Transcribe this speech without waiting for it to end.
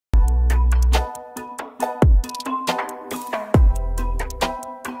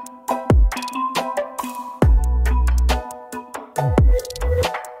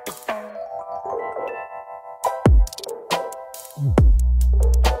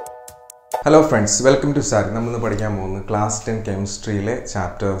Hello friends, welcome to SATC. We will study class 10 chemistry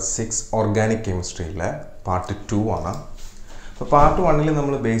chapter 6 organic chemistry part 2 ആണ്. So part 1 ൽ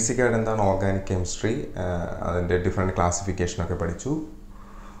നമ്മൾ basic ആയിട്ട് എന്താണ് organic chemistry അതിന്റെ different classification ഒക്കെ പഠിച്ചു.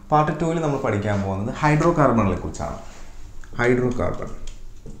 Part 2 ൽ നമ്മൾ പഠിക്കാൻ പോകുന്നത് ഹൈഡ്രോകാർബണുകളെ കുറിച്ചാണ്. ഹൈഡ്രോകാർബൺ.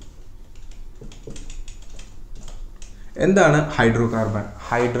 എന്താണ് ഹൈഡ്രോകാർബൺ?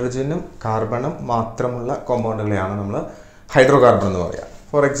 ഹൈഡ്രജനും കാർബണും മാത്രമുള്ള കോമ്പൗണ്ടുകളെയാണ് നമ്മൾ ഹൈഡ്രോകാർബൺ എന്ന് പറയുക.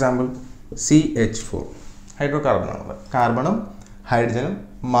 For example, CH4 hydrocarbon ആണ്. കാർബണും ഹൈഡ്രജനും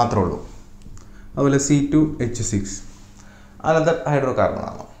മാത്രമേ ഉള്ളൂ. അതുപോലെ C2H6 അനദർ ഹൈഡ്രോകാർബൺ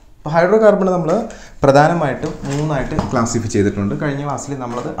ആണ്. അപ്പോൾ ഹൈഡ്രോകാർബൺ നമ്മൾ പ്രധാനമായിട്ടും മൂന്നായിട്ട് ക്ലാസിഫൈ ചെയ്തിട്ടുണ്ട്. കഴിഞ്ഞ ക്ലാസ്സിൽ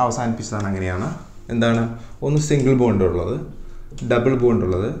നമ്മളത് അവസാനിപ്പിച്ചതാണ്. അങ്ങനെയാണ് എന്താണ് ഒന്ന് സിംഗിൾ ബോണ്ട് ഉള്ളത്, ഡബിൾ ബോണ്ട്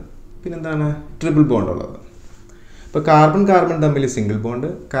ഉള്ളത്, പിന്നെന്താണ് ട്രിപ്പിൾ ബോണ്ട് ഉള്ളത്. ഇപ്പോൾ കാർബൺ കാർബൺ തമ്മിൽ സിംഗിൾ ബോണ്ട്,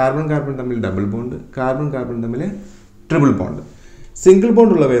 കാർബൺ കാർബൺ തമ്മിൽ ഡബിൾ ബോണ്ട്, കാർബൺ കാർബൺ തമ്മിൽ ട്രിപ്പിൾ ബോണ്ട്. സിംഗിൾ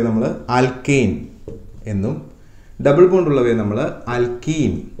ബോണ്ട് ഉള്ളവയെ നമ്മൾ ആൽക്കെയിൻ എന്നും, ഡബിൾ ബോണ്ട് ഉള്ളവയെ നമ്മൾ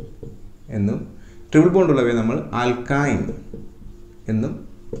ആൽക്കീൻ എന്നും, ട്രിപ്പിൾ ബോണ്ട് ഉള്ളവയെ നമ്മൾ ആൽക്കൈൻ എന്നും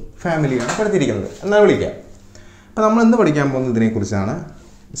ഫാമിലിയാണ് പഠിച്ചിരിക്കുന്നത് എന്നാണ് വിളിക്കുക. അപ്പോൾ നമ്മൾ ഇന്ന് പഠിക്കാൻ പോകുന്നത് ഇതിനെക്കുറിച്ചാണ്,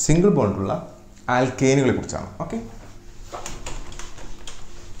 സിംഗിൾ ബോണ്ടുള്ള ആൽക്കെയിനുകളെ കുറിച്ചാണ്. Okay,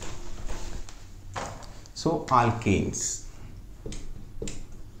 so alkanes.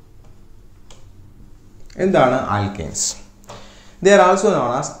 എന്താണ് alkanes? They are also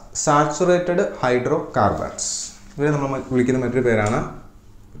known as saturated hydrocarbons. ഇവരെ നമ്മൾ വിളിക്കുന്ന മറ്റൊരു പേരാണ്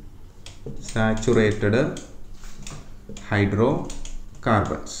സാച്ചുറേറ്റഡ്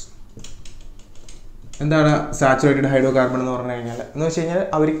ഹൈഡ്രോകാർബൺസ്. എന്താണ് സാച്ചുറേറ്റഡ് ഹൈഡ്രോകാർബൺ എന്ന് പറഞ്ഞു കഴിഞ്ഞാൽ എന്ന് വെച്ച് കഴിഞ്ഞാൽ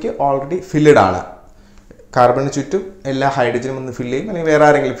അവർക്ക് ഓൾറെഡി ഫില്ലഡ് ആണ്. കാർബണിന് ചുറ്റും എല്ലാ ഹൈഡ്രജനും ഒന്ന് ഫില്ല് ചെയ്യും, അല്ലെങ്കിൽ വേറെ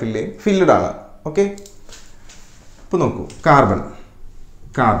ആരെങ്കിലും ഫില്ല് ചെയ്യും, ഫില്ലഡ് ആണ്. ഓക്കെ, ഇപ്പോൾ നോക്കൂ, കാർബൺ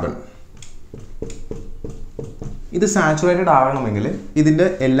ഇത് സാച്ചുറേറ്റഡ് ആവണമെങ്കിൽ ഇതിൻ്റെ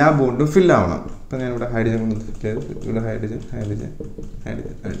എല്ലാ ബോണ്ടും ഫില്ലാവണം. ഇപ്പം ഞാനിവിടെ ഹൈഡ്രജൻ ഇവിടെ ഹൈഡ്രജൻ ഹൈഡ്രജൻ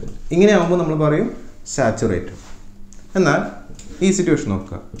ഹൈഡ്രജൻ ഹൈഡ്രജൻ ഇങ്ങനെ ആകുമ്പോൾ നമ്മൾ പറയും സാച്ചുറേറ്റഡ്. എന്നാൽ ഈ സിറ്റുവേഷൻ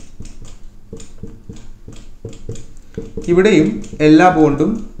നോക്കുക, ഇവിടെയും എല്ലാ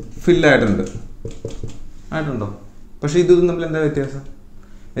ബോണ്ടും ഫില്ലായിട്ടുണ്ടോ? പക്ഷേ ഇതും തമ്മിൽ എന്താ വ്യത്യാസം?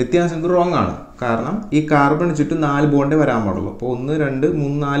 ഇത് റോങ് ആണ്. കാരണം ഈ കാർബണിന് ചുറ്റും 4 ബോണ്ടേ വരാൻ പാടുള്ളൂ. അപ്പോൾ 1 2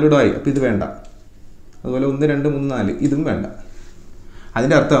 3 4 ഇവിടെ ആയി. അപ്പോൾ ഇത് വേണ്ട. അതുപോലെ 1 2 3 4 ഇതും വേണ്ട.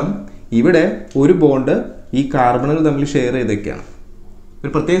 അതിൻ്റെ അർത്ഥം ഇവിടെ ഒരു ബോണ്ട് ഈ കാർബണുകൾ തമ്മിൽ ഷെയർ ചെയ്തൊക്കെയാണ്. ഒരു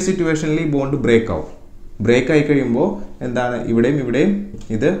പ്രത്യേക സിറ്റുവേഷനിൽ ഈ ബോണ്ട് ബ്രേക്ക് ആവും. ബ്രേക്ക് ആയി കഴിയുമ്പോൾ എന്താണ് ഇവിടെയും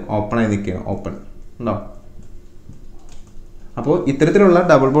ഇത് ഓപ്പൺ ആയി നിൽക്കുകയാണ്. ഓപ്പൺ ഉണ്ടോ? അപ്പോൾ ഇത്തരത്തിലുള്ള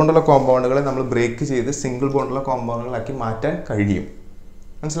ഡബിൾ ബോണ്ടുള്ള കോമ്പൗണ്ടുകളെ നമ്മൾ ബ്രേക്ക് ചെയ്ത് സിംഗിൾ ബോണ്ടുള്ള കോമ്പൗണ്ടുകളാക്കി മാറ്റാൻ കഴിയും.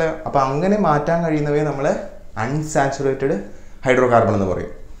 മനസ്സിലായോ? അപ്പോൾ അങ്ങനെ മാറ്റാൻ കഴിയുന്നവയെ നമ്മൾ അൺസാച്ചുറേറ്റഡ് ഹൈഡ്രോകാർബൺ എന്ന്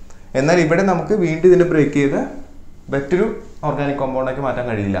പറയും. എന്നാൽ ഇവിടെ നമുക്ക് വീണ്ടും ഇതിനെ ബ്രേക്ക് ചെയ്ത് മറ്റൊരു ഓർഗാനിക് കോമ്പൗണ്ടാക്കി മാറ്റാൻ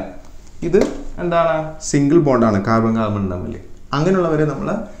കഴിയില്ല. ഇത് എന്താണ് സിംഗിൾ ബോണ്ടാണ് കാർബൺ കാർബൺ തമ്മിൽ. അങ്ങനെയുള്ളവരെ നമ്മൾ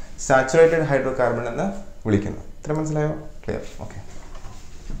സാച്ചുറേറ്റഡ് ഹൈഡ്രോകാർബൺ എന്ന് വിളിക്കുന്നു. ഇത്ര മനസ്സിലായോ? ക്ലിയർ? ഓക്കെ.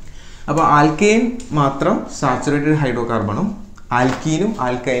 അപ്പോൾ ആൽക്കെയിൻ മാത്രം സാച്ചുറേറ്റഡ് ഹൈഡ്രോകാർബണും ആൽക്കീനും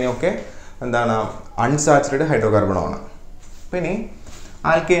ആൽക്കൈനും ഒക്കെ എന്താണ് അൺസാച്ചുറേറ്റഡ് ഹൈഡ്രോകാർബണുമാണ്. പിന്നെ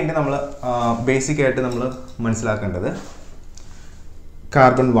ആൽക്കെയിൻ്റെ നമ്മൾ ബേസിക്കായിട്ട് നമ്മൾ മനസ്സിലാക്കേണ്ടത്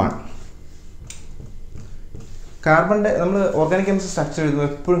കാർബൺ 1. കാർബണിൻ്റെ നമ്മൾ ഓർഗാനിക് കെമിസ്ട്രി സ്ട്രക്ചർ എഴുതുമ്പോൾ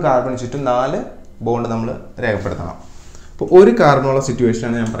എപ്പോഴും കാർബണിന് ചുറ്റും 4 ബോണ്ട് നമ്മൾ രേഖപ്പെടുത്തണം. അപ്പോൾ ഒരു കാർബണുള്ള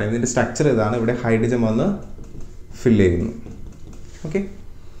സിറ്റുവേഷനാണ് ഞാൻ പറയുന്നത്. ഇതിൻ്റെ സ്ട്രക്ചർ ഇതാണ്. ഇവിടെ ഹൈഡ്രജൻ വന്ന് ഫില്ല് ചെയ്യുന്നു. ഓക്കെ,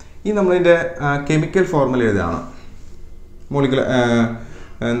 ഈ നമ്മളിതിൻ്റെ കെമിക്കൽ ഫോർമുല എഴുതുകയാണ്. മോളിക്കുലർ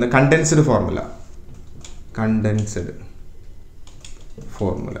കണ്ടൻസ്ഡ് ഫോർമുല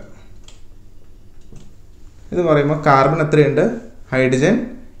ഇത് പറയുമ്പോൾ കാർബൺ എത്രയുണ്ട്, ഹൈഡ്രജൻ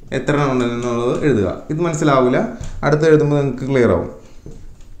എത്ര എണ്ണം ഉണ്ടെന്നുള്ളത് എഴുതുക. ഇത് മനസ്സിലാവില്ല, അടുത്ത് എഴുതുമ്പോൾ നിങ്ങൾക്ക് ക്ലിയർ ആവും.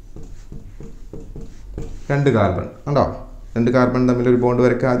 2 കാർബൺ ഉണ്ടോ? 2 കാർബൺ തമ്മിൽ ഒരു ബോണ്ട്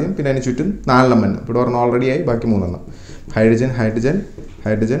വരയ്ക്കുക ആദ്യം, പിന്നെ അതിന് ചുറ്റും 4 എണ്ണം. ഇവിടെ ഒരെണ്ണം ഓൾറെഡി ആയി, ബാക്കി 3 എണ്ണം. Hydrogen hydrogen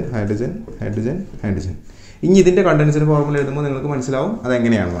hydrogen hydrogen hydrogen hydrogen. ഇനി ഇതിൻ്റെ കണ്ടൻസിൻ്റെ ഫോർമുല എഴുതുമ്പോൾ നിങ്ങൾക്ക് മനസ്സിലാവും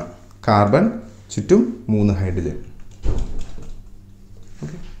അതെങ്ങനെയാണെന്ന്. കാർബൺ ചുറ്റും 3 ഹൈഡ്രജൻ.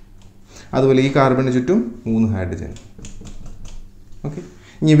 ഓക്കെ, അതുപോലെ ഈ കാർബണിന് ചുറ്റും 3 ഹൈഡ്രജൻ. ഓക്കെ,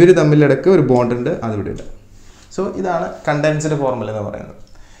 ഇനി ഇവർ തമ്മിലിടക്ക് ഒരു ബോണ്ട് ഉണ്ട്, അതിവിടെ ഉണ്ട്. സോ ഇതാണ് കണ്ടൻസ്ഡ് ഫോർമുല എന്ന് പറയുന്നത്.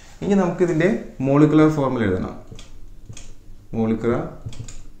 ഇനി നമുക്കിതിൻ്റെ മോളിക്കുലർ ഫോർമുല എഴുതണം. Molecular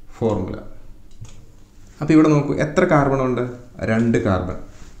formula. അപ്പോൾ ഇവിടെ നോക്കൂ, എത്ര കാർബൺ ഉണ്ട്? 2 കാർബൺ.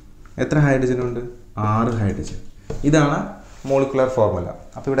 എത്ര ഹൈഡ്രജൻ ഉണ്ട്? 6 ഹൈഡ്രജൻ. ഇതാണ് മോളിക്കുലർ ഫോർമുല.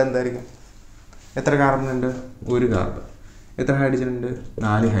 അപ്പോൾ ഇവിടെ എന്തായിരിക്കും? എത്ര കാർബൺ ഉണ്ട്? 1 കാർബൺ. എത്ര ഹൈഡ്രജൻ ഉണ്ട്?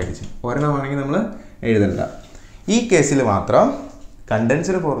 4 ഹൈഡ്രജൻ. ഒരെണ്ണമാണെങ്കിൽ നമ്മൾ എഴുതണ്ട. ഈ കേസിൽ മാത്രം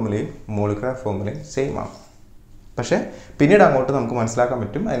കണ്ടൻസ്ഡ് ഫോർമുലയും മോളിക്കുലർ ഫോർമുലയും സെയിം ആണ്. പക്ഷേ പിന്നീട് അങ്ങോട്ട് നമുക്ക് മനസ്സിലാക്കാൻ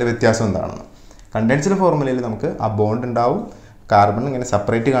പറ്റും അതിൻ്റെ വ്യത്യാസം എന്താണെന്ന്. കണ്ടൻസ്ഡ് ഫോർമുലയിൽ നമുക്ക് ആ ബോണ്ട് ഉണ്ടാവും, കാർബൺ ഇങ്ങനെ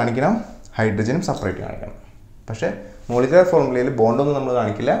സെപ്പറേറ്റ് കാണിക്കണം, ഹൈഡ്രജനും സെപ്പറേറ്റ് കാണിക്കണം. പക്ഷേ മോളിക്കുലർ ഫോർമുലയിൽ ബോണ്ടൊന്നും നമ്മൾ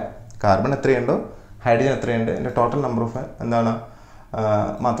കാണിക്കില്ല. കാർബൺ എത്രയുണ്ടോ ഹൈഡ്രജൻ എത്രയുണ്ട് എൻ്റെ ടോട്ടൽ നമ്പർ ഓഫ് എന്താണ്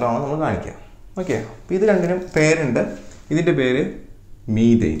മാത്രമാണ് നമ്മൾ കാണിക്കുക. ഓക്കെ, അപ്പോൾ ഇത് രണ്ടിനും പേരുണ്ട്. ഇതിൻ്റെ പേര്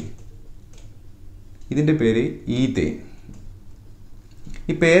മീതെയിൻ, ഇതിൻ്റെ പേര് ഈതെയിൻ.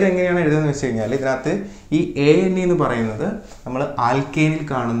 ഈ പേരെങ്ങനെയാണ് എഴുതുന്നത് വെച്ച് കഴിഞ്ഞാൽ ഇതിനകത്ത് ഈ AN എന്ന് പറയുന്നത് നമ്മൾ ആൽക്കേനിൽ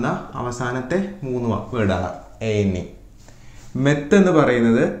കാണുന്ന അവസാനത്തെ 3 വേർഡാണ് AN. മെത്ത് എന്ന്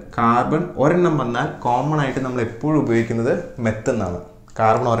പറയുന്നത് കാർബൺ ഒരെണ്ണം വന്നാൽ കോമൺ ആയിട്ട് നമ്മൾ എപ്പോഴും ഉപയോഗിക്കുന്നത് മെത്ത് എന്നാണ്,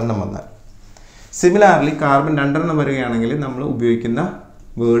 കാർബൺ ഒരെണ്ണം വന്നാൽ. സിമിലാർലി കാർബൺ 2 എണ്ണം വരികയാണെങ്കിൽ നമ്മൾ ഉപയോഗിക്കുന്ന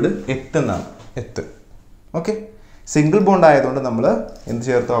വേർഡ് എത്ത് എന്നാണ്, എത്ത്. ഓക്കെ, സിംഗിൾ ബോണ്ട് ആയതുകൊണ്ട് നമ്മൾ എന്ത്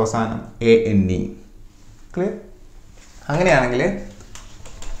ചേർത്തു അവസാനം ANE. ക്ലിയർ? അങ്ങനെയാണെങ്കിൽ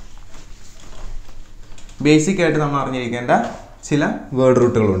ബേസിക് ആയിട്ട് നമ്മൾ അറിഞ്ഞിരിക്കേണ്ട ചില വേർഡ്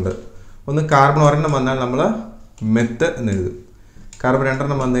റൂട്ടുകളുണ്ട്. ഒന്ന്, കാർബൺ ഒരെണ്ണം വന്നാൽ നമ്മൾ മെത്ത് എന്ന് എഴുതും. കാർബൺ 2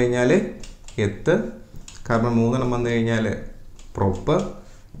 എണ്ണം വന്നു കഴിഞ്ഞാൽ എത്ത്. കാർബൺ 3 എണ്ണം വന്നു കഴിഞ്ഞാൽ പ്രൊപ്പ്.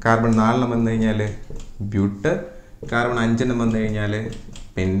 കാർബൺ 4 എണ്ണം വന്നു കഴിഞ്ഞാൽ ബ്യൂട്ട്. കാർബൺ 5 എണ്ണം വന്നു കഴിഞ്ഞാൽ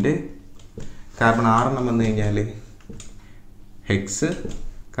പെൻറ്റ്. കാർബൺ 6 എണ്ണം വന്നു കഴിഞ്ഞാൽ ഹെക്സ്.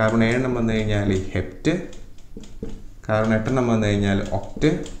 കാർബൺ 7 എണ്ണം വന്നു കഴിഞ്ഞാൽ ഹെപ്റ്റ്. കാർബൺ 8 എണ്ണം വന്നു കഴിഞ്ഞാൽ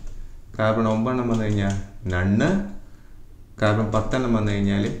ഒക്റ്റ്. കാർബൺ 9 എണ്ണം വന്നു കഴിഞ്ഞാൽ നണ്ണ്. കാർബൺ 10 എണ്ണം വന്നു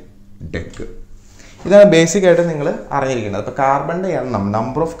കഴിഞ്ഞാൽ ഡെക്ക്. ഇതാണ് ബേസിക് ആയിട്ട് നിങ്ങൾ അറിഞ്ഞിരിക്കുന്നത്. അപ്പോൾ കാർബണിൻ്റെ എണ്ണം,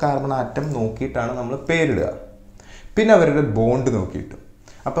 നമ്പർ ഓഫ് കാർബൺ ആറ്റം നോക്കിയിട്ടാണ് നമ്മൾ പേരിടുക. പിന്നെ അവരുടെ ബോണ്ട് നോക്കിയിട്ട്.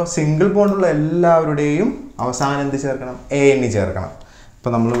 അപ്പോൾ സിംഗിൾ ബോണ്ടുള്ള എല്ലാവരുടെയും അവസാനം എന്ത് ചേർക്കണം? AN ചേർക്കണം.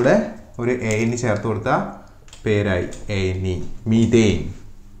 അപ്പോൾ നമ്മളിവിടെ ഒരു AN ചേർത്ത് കൊടുത്താൽ പേരായി ANE. Methane,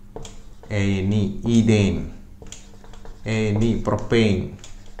 ANE ethane, ANE propane,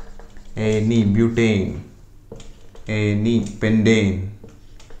 ANE butane, ANE pentane,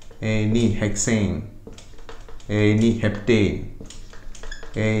 ANE hexane, ANE heptane,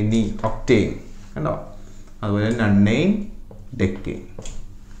 ANE octane. കണ്ടോ? അതുപോലെ നണ്ണെയിൻ, ഡെക്കെയിൻ.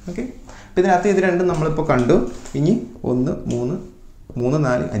 ഓക്കെ, അപ്പോൾ ഇതിനകത്ത് ഇത് രണ്ടും നമ്മളിപ്പോൾ കണ്ടു. ഇനി 1, 3, 3,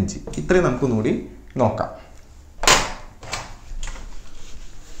 4, 5 ഇത്രയും നമുക്കൊന്നുകൂടി നോക്കാം.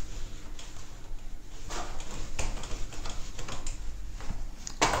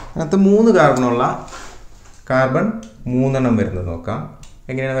 അതിനകത്ത് 3 കാർബണുള്ള കാർബൺ 3 എണ്ണം വരുന്നത് നോക്കാം.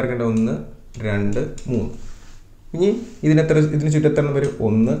 എങ്ങനെയാണ് വരക്കേണ്ടത്? 1, 2, 3. ഇനി ഇതിന് ചുറ്റും എത്ര എണ്ണം വരും?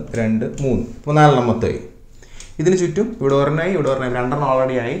 1, 2, 3. അപ്പോൾ 4 എണ്ണം മൊത്തമായി. ഇതിന് ചുറ്റും ഇവിടെ ഒരെണ്ണമായി, ഇവിടെ ഒരെണ്ണം, 2 എണ്ണം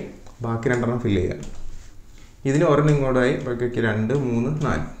ഓൾറെഡി ആയി. ബാക്കി 2 എണ്ണം ഫില്ല് ചെയ്യാം. ഇതിന് ഒരെണ്ണം ഇങ്ങോട്ടായി, ബാക്കിയൊക്കെ 2, 3,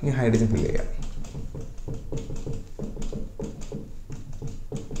 4. ഇനി ഹൈഡ്രജൻ ഫില്ല് ചെയ്യാം.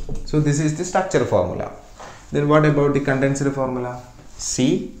 So this is the structure formula. Then what about the condensed formula? C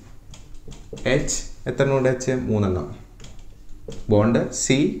H എത്ര ഉണ്ട്? H 3 എണ്ണം. ബോണ്ട് C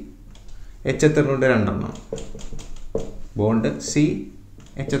H എത്ര ഉണ്ട്? 2 എണ്ണം. ബോണ്ട് C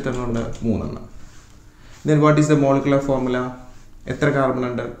H എത്ര ഉണ്ട്? 3 എണ്ണം. Then what is the molecular formula? എത്ര കാർബൺ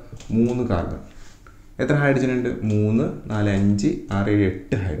ഉണ്ട്? 3 കാർബൺ. എത്ര ഹൈഡ്രജൻ ഉണ്ട്? 3, 4, 5, 6, 7,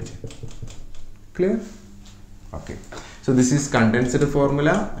 8 hydrogen. Clear? Okay. So this is condensed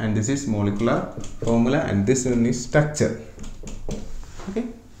formula and this is molecular formula and this one is structure. Okay.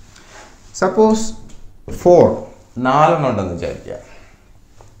 Suppose 4 4 ഉണ്ടെന്ന് വിചാരിക്കുക.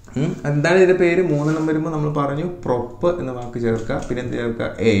 എന്താണ് ഇതിൻ്റെ പേര്? 3 എണ്ണം വരുമ്പോൾ നമ്മൾ പറഞ്ഞു പ്രൊപ്പ് എന്ന വാക്ക് ചേർക്കുക. പിന്നെ എന്ത് ചേർക്കുക?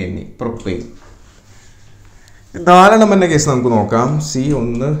 ANE propane. 4 എണ്ണം എന്ന കേസ് നമുക്ക് നോക്കാം. C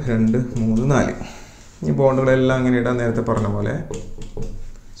 1, 2, 3, 4. ഈ ബോണ്ടുകളെല്ലാം അങ്ങനെ ഇടാൻ നേരത്തെ പറഞ്ഞ പോലെ.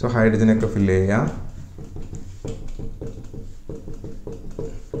 സോ ഹൈഡ്രജനൊക്കെ ഫില്ല് ചെയ്യാം.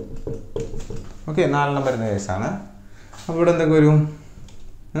 ഓക്കെ, 4 എണ്ണം വരുന്ന കേസാണ്. അപ്പോൾ ഇവിടെ എന്തൊക്കെ വരും?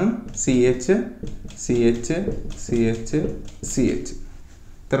 CH CH CH CH.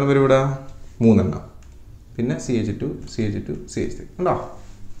 എത്ര എണ്ണം വരും ഇവിടെ? 3 എണ്ണം. പിന്നെ CH2 CH2 CH3. ഉണ്ടോ?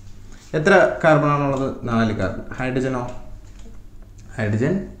 എത്ര കാർബൺ ആണുള്ളത്? 4 കാർബൺ. ഹൈഡ്രജനോ?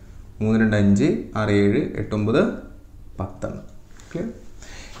 ഹൈഡ്രജൻ 3, 2, 5, 6, 7, 8, 9, 10 എണ്ണം. ക്ലിയർ?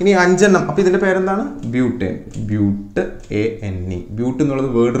 ഇനി 5 എണ്ണം. അപ്പോൾ ഇതിൻ്റെ പേരെന്താണ്? ബ്യൂട്ടേൻ. ബ്യൂട്ട് ANE. ബ്യൂട്ട് എന്നുള്ളത്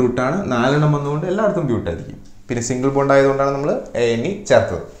വേർഡ് റൂട്ടാണ്. 4 എണ്ണം വന്നുകൊണ്ട് എല്ലായിടത്തും ബ്യൂട്ടായിരിക്കും. പിന്നെ സിംഗിൾ ബോണ്ട് ആയതുകൊണ്ടാണ് നമ്മൾ ANE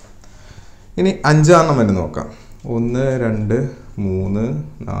ചേർത്തത്. ഇനി 5 എണ്ണം വരെ നോക്കാം. 1, 2, 3,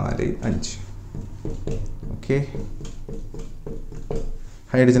 4, 5. ഓക്കെ,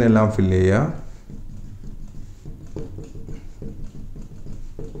 ഹൈഡ്രജൻ എല്ലാം ഫില്ല് ചെയ്യുക.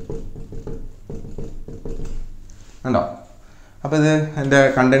 ഉണ്ടോ? അപ്പോൾ ഇത് എൻ്റെ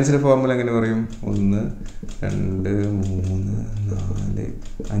കണ്ടൻസ്ഡ് ഫോർമുല എങ്ങനെ പറയും? 1, 2, 3, 4,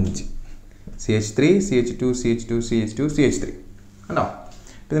 5. CH3 CH2 CH2 CH2 CH3. ഉണ്ടോ?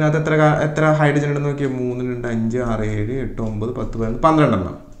 ഇതിനകത്ത് എത്ര ഹൈഡ്രജൻ ഉണ്ടെന്ന് നോക്കിയാൽ 3, 2, 5, 6, 7, 8, 9, 10, 11, 12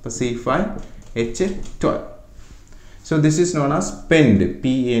 എണ്ണം. അപ്പോൾ C5H12. So this is known as pent,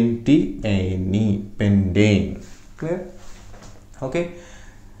 P-N-T-A-N-E, pentane. Clear? Okay.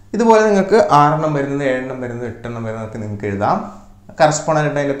 ഇതുപോലെ നിങ്ങൾക്ക് 6 എണ്ണം വരുന്നത്, 7 എണ്ണം വരുന്നത്, 8 എണ്ണം വരുന്നതൊക്കെ നിങ്ങൾക്ക് എഴുതാം. കറസ്പോണ്ടൻ്റ്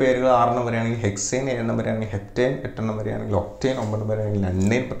ആയിട്ട് അതിൻ്റെ പേരുകൾ 6 എണ്ണം വരെയാണെങ്കിൽ ഹെക്സേൻ, 7 എണ്ണം വരെയാണെങ്കിൽ ഹെപ്റ്റേൻ, 8 എണ്ണം വരെയാണെങ്കിൽ ഒക്ടേൻ, 9 എണ്ണം വരെയാണെങ്കിൽ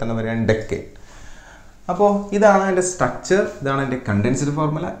അണ്ണേൻ, 10 എണ്ണം വരെയാണെങ്കിൽ ഡെക്കേൻ. അപ്പോൾ ഇതാണ് എൻ്റെ സ്ട്രക്ചർ, ഇതാണ് എൻ്റെ കണ്ടൻസ്ഡ്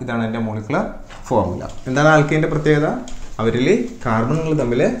ഫോർമുല, ഇതാണ് എൻ്റെ മോളിക്കുലർ ഫോർമുല. എന്താണ് ആൽക്കേൻ്റെ പ്രത്യേകത? അവരിൽ കാർബണുകൾ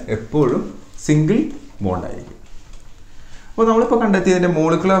തമ്മിൽ എപ്പോഴും സിംഗിൾ ബോണ്ടായിരിക്കും. അപ്പോൾ നമ്മളിപ്പോൾ കണ്ടെത്തിയതിൻ്റെ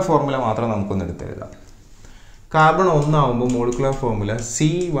മോളിക്കുലർ ഫോർമുല മാത്രം നമുക്കൊന്ന് എടുത്തെഴുതാം. കാർബൺ 1 ആവുമ്പോൾ മോളിക്കുലർ ഫോർമുല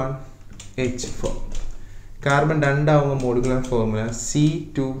C1H4. കാർബൺ 2 ആവുമ്പോൾ മോളിക്കുലർ ഫോർമുല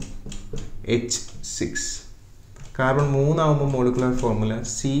C2H6. കാർബൺ 3 ആവുമ്പോൾ മോളിക്കുലർ ഫോർമുല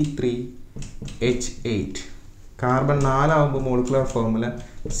C3H8. കാർബൺ 4 ആവുമ്പോൾ മോളിക്കുലർ ഫോർമുല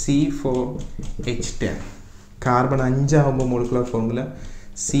C4H10. കാർബൺ 5 ആവുമ്പോൾ മോളിക്കുലർ ഫോർമുല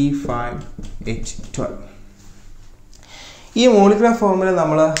C5H12. ഈ മോളിക്കുലർ ഫോർമുല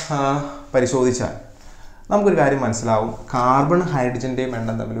നമ്മൾ പരിശോധിച്ചാൽ നമുക്കൊരു കാര്യം മനസ്സിലാവും. കാർബൺ ഹൈഡ്രജൻ്റെയും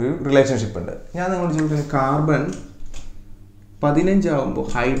എണ്ണം തമ്മിലൊരു റിലേഷൻഷിപ്പ് ഉണ്ട്. ഞാൻ നിങ്ങളോട് ചോദിക്കുന്നത് കാർബൺ 15 ആവുമ്പോൾ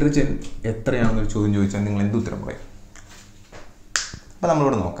ഹൈഡ്രജൻ എത്രയാണെന്നൊരു ചോദ്യം ചോദിച്ചാൽ നിങ്ങൾ എന്ത് ഉത്തരം പറയും? അപ്പോൾ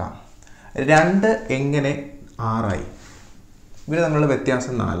നമ്മളിവിടെ നോക്കാം. 2 എങ്ങനെ 6 ആയി? ഇവർ തമ്മിലുള്ള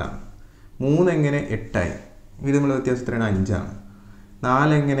വ്യത്യാസം 4 ആണ്. 3 എങ്ങനെ 8 ആയി? ഇവർ തമ്മിലുള്ള വ്യത്യാസം എത്രയാണ്? 5 ആണ്.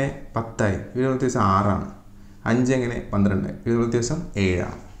 4 എങ്ങനെ 10 ആയി? ഇവർ തമ്മിലുള്ള വ്യത്യാസം 6 ആണ്. 5 എങ്ങനെ 12 ആയി? ഇവർ തമ്മിലുള്ള വ്യത്യാസം 7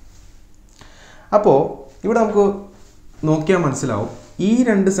 ആണ്. അപ്പോൾ ഇവിടെ നമുക്ക് നോക്കിയാൽ മനസ്സിലാവും ഈ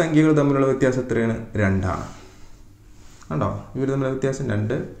 2 സംഖ്യകൾ തമ്മിലുള്ള വ്യത്യാസം എത്രയാണ്? 2 ആണ്. കണ്ടോ? ഇവർ തമ്മിലുള്ള വ്യത്യാസം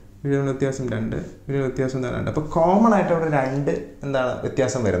 2, ഇവർ തമ്മിലുള്ള വ്യത്യാസം 2, ഇവർ വ്യത്യാസം 2. അപ്പോൾ കോമൺ ആയിട്ട് അവിടെ 2 എന്താണ്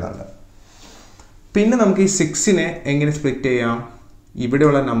വ്യത്യാസം വരുന്നുണ്ട്. പിന്നെ നമുക്ക് ഈ 6നെ എങ്ങനെ സ്പ്ലിറ്റ് ചെയ്യാം?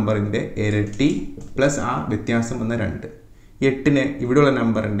 ഇവിടെയുള്ള നമ്പറിൻ്റെ ഇരട്ടി പ്ലസ് ആ വ്യത്യാസം വന്ന 2. 8നെ ഇവിടെയുള്ള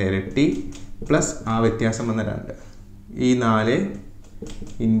നമ്പറിൻ്റെ ഇരട്ടി പ്ലസ് ആ വ്യത്യാസം വന്ന 2. ഈ 4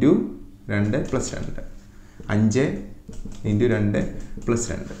 ഇൻറ്റു 2 പ്ലസ് 2. 5 into 2 plus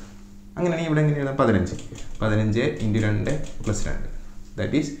 2. അങ്ങനെയാണെങ്കിൽ ഇവിടെ എങ്ങനെയാണ്? 15 into 2 plus 2.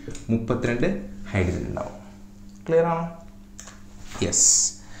 That is 32 hydrogen ഉണ്ടാവും. ക്ലിയർ ആണോ? യെസ്.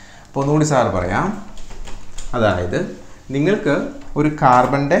 അപ്പോൾ ഒന്നുകൂടി സാർ പറയാം. അതായത് നിങ്ങൾക്ക് ഒരു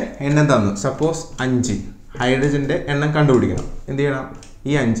കാർബണിൻ്റെ എണ്ണം തന്നു. സപ്പോസ് 5. ഹൈഡ്രജൻ്റെ എണ്ണം കണ്ടുപിടിക്കണം. എന്ത് ചെയ്യണം?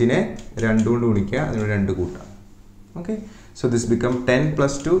 ഈ 5നെ 2 കൊണ്ട് ഗുണിക്കുക, അതിനോട് 2 കൂട്ടാം. Okay. So this become 10 +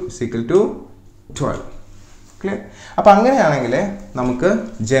 2 = 12. Clear? അപ്പോൾ അങ്ങനെയാണെങ്കിൽ നമുക്ക്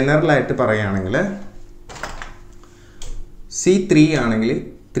ജനറലായിട്ട് പറയുകയാണെങ്കിൽ C3 ആണെങ്കിൽ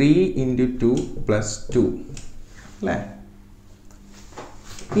 3 × 2 + 2 അല്ലേ?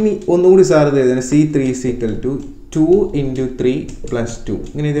 ഇനി ഒന്നുകൂടി സാർ ഇത് എഴുതുന്നത് C3 = 2 × 3 + 2.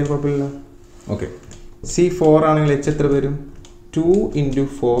 ഇങ്ങനെ എഴുതിയാൽ കുഴപ്പമില്ലല്ലോ. ഓക്കെ. C4 ആണെങ്കിൽ H എത്ര വരും? 2 ×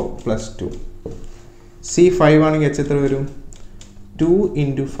 4 + 2. C5 ആണെങ്കിൽ H എത്ര വരും? 2 ×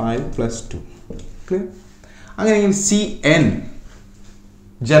 5 + 2. ക്ലിയർ? അങ്ങനെയെങ്കിൽ CN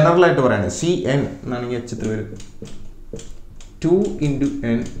ജനറലായിട്ട് പറയുന്നത് CN എന്നാണെങ്കിൽ H എത്ര വരും? 2 ×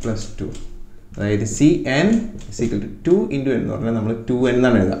 n + 2. അതായത് CN = 2 × n എന്ന് പറഞ്ഞാൽ നമ്മൾ 2n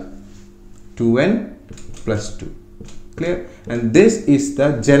എന്നാണ് എഴുതുക. 2n + 2. Clear? And this is the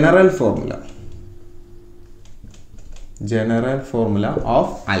general formula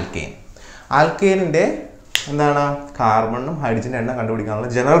of alkane. ആൽക്കെയിനിൻ്റെ എന്താണ്? കാർബണും ഹൈഡ്രജൻ്റെ എണ്ണം കണ്ടുപിടിക്കാനുള്ള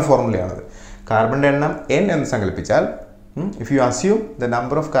ജനറൽ ഫോർമുലയാണത്. കാർബണിൻ്റെ എണ്ണം n എന്ന് സങ്കല്പിച്ചാൽ, if you assume the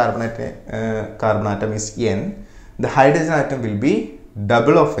number of carbon atom is n, the hydrogen atom will be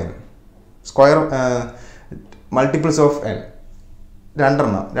double of n, multiples of n.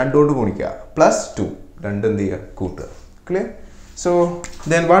 2 കൊണ്ട് ഗുണിക്കുക plus 2, 2 എന്ത് ചെയ്യുക? കൂട്ടുക. Clear? So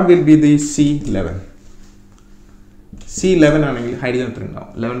then what will be the C11? C11 ആണെങ്കിൽ hydrogen എത്ര ഉണ്ടാവും?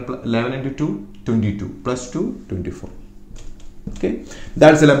 11 × 2 22 + 2 24. Okay.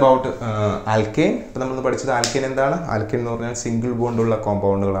 That's all about alkane. അപ്പോൾ നമ്മൾ പഠിച്ചത് ആൽക്കെയിൻ എന്താണ്? ആൽക്കെയിൻ എന്ന് പറഞ്ഞാൽ സിംഗിൾ ബോണ്ടുള്ള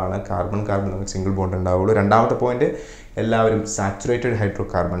കോമ്പൗണ്ടുകളാണ്. കാർബൺ നമുക്ക് സിംഗിൾ ബോണ്ട് ഉണ്ടാവുള്ളൂ. രണ്ടാമത്തെ പോയിന്റ്, എല്ലാവരും സാച്ചുറേറ്റഡ്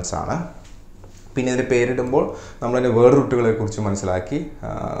ഹൈഡ്രോകാർബൺസ് ആണ്. പിന്നെ ഇതിന് പേരിടുമ്പോൾ നമ്മളതിൻ്റെ വേർഡ് റൂട്ടുകളെ കുറിച്ച് മനസ്സിലാക്കി.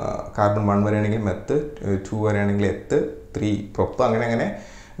 കാർബൺ 1 വരെയാണെങ്കിൽ മെത്ത്, 2 വരെയാണെങ്കിൽ എത്ത്, 3 പ്രൊപ്പ്, അങ്ങനെ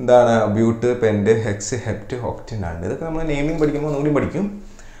എന്താണ് ബ്യൂട്ട്, പെൻറ്റ്, ഹെക്സ്, ഹെപ്റ്റ്, ഒക്ടൻ, ആണ്. ഇതൊക്കെ നമ്മൾ നെയിമിംഗ് പഠിക്കുമ്പോൾ ഒന്നുകൂടി പഠിക്കും.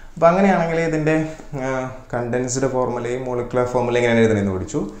 അപ്പോൾ അങ്ങനെയാണെങ്കിൽ ഇതിൻ്റെ കണ്ടൻസ്ഡ് ഫോർമുലയും മോളിക്കുലർ ഫോർമുല എങ്ങനെയാണ് എഴുതുന്നതെന്ന്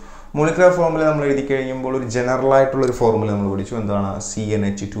പഠിച്ചു. മോളിക്കുലർ ഫോർമുല നമ്മൾ എഴുതി കഴിയുമ്പോൾ ഒരു ജനറൽ ആയിട്ടുള്ളൊരു ഫോർമുല നമ്മൾ പഠിച്ചു. എന്താണ്?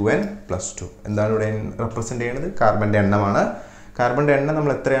 CnH2n+2. എന്താണ് ഇവിടെ റെപ്രസെൻ്റ് ചെയ്യുന്നത്? കാർബണിൻ്റെ എണ്ണമാണ്. കാർബണിൻ്റെ എണ്ണം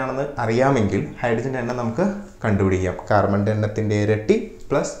നമ്മൾ എത്രയാണെന്ന് അറിയാമെങ്കിൽ ഹൈഡ്രജൻ്റെ എണ്ണം നമുക്ക് കണ്ടുപിടിക്കാം. കാർബണിൻ്റെ എണ്ണത്തിൻ്റെ ഇരട്ടി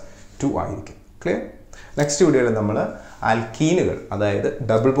 +2 ആയിരിക്കും. ക്ലിയർ? നെക്സ്റ്റ് വീഡിയോയിൽ നമ്മൾ ആൽക്കീനുകൾ, അതായത്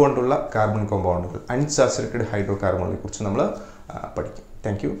ഡബിൾ ബോണ്ടുള്ള കാർബൺ കോമ്പൗണ്ടുകൾ, അൺസാച്ചുറേറ്റഡ് ഹൈഡ്രോകാർബണുകളെ കുറിച്ച് നമ്മൾ പഠിക്കും.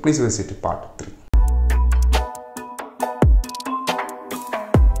 Thank you. Please visit part 3.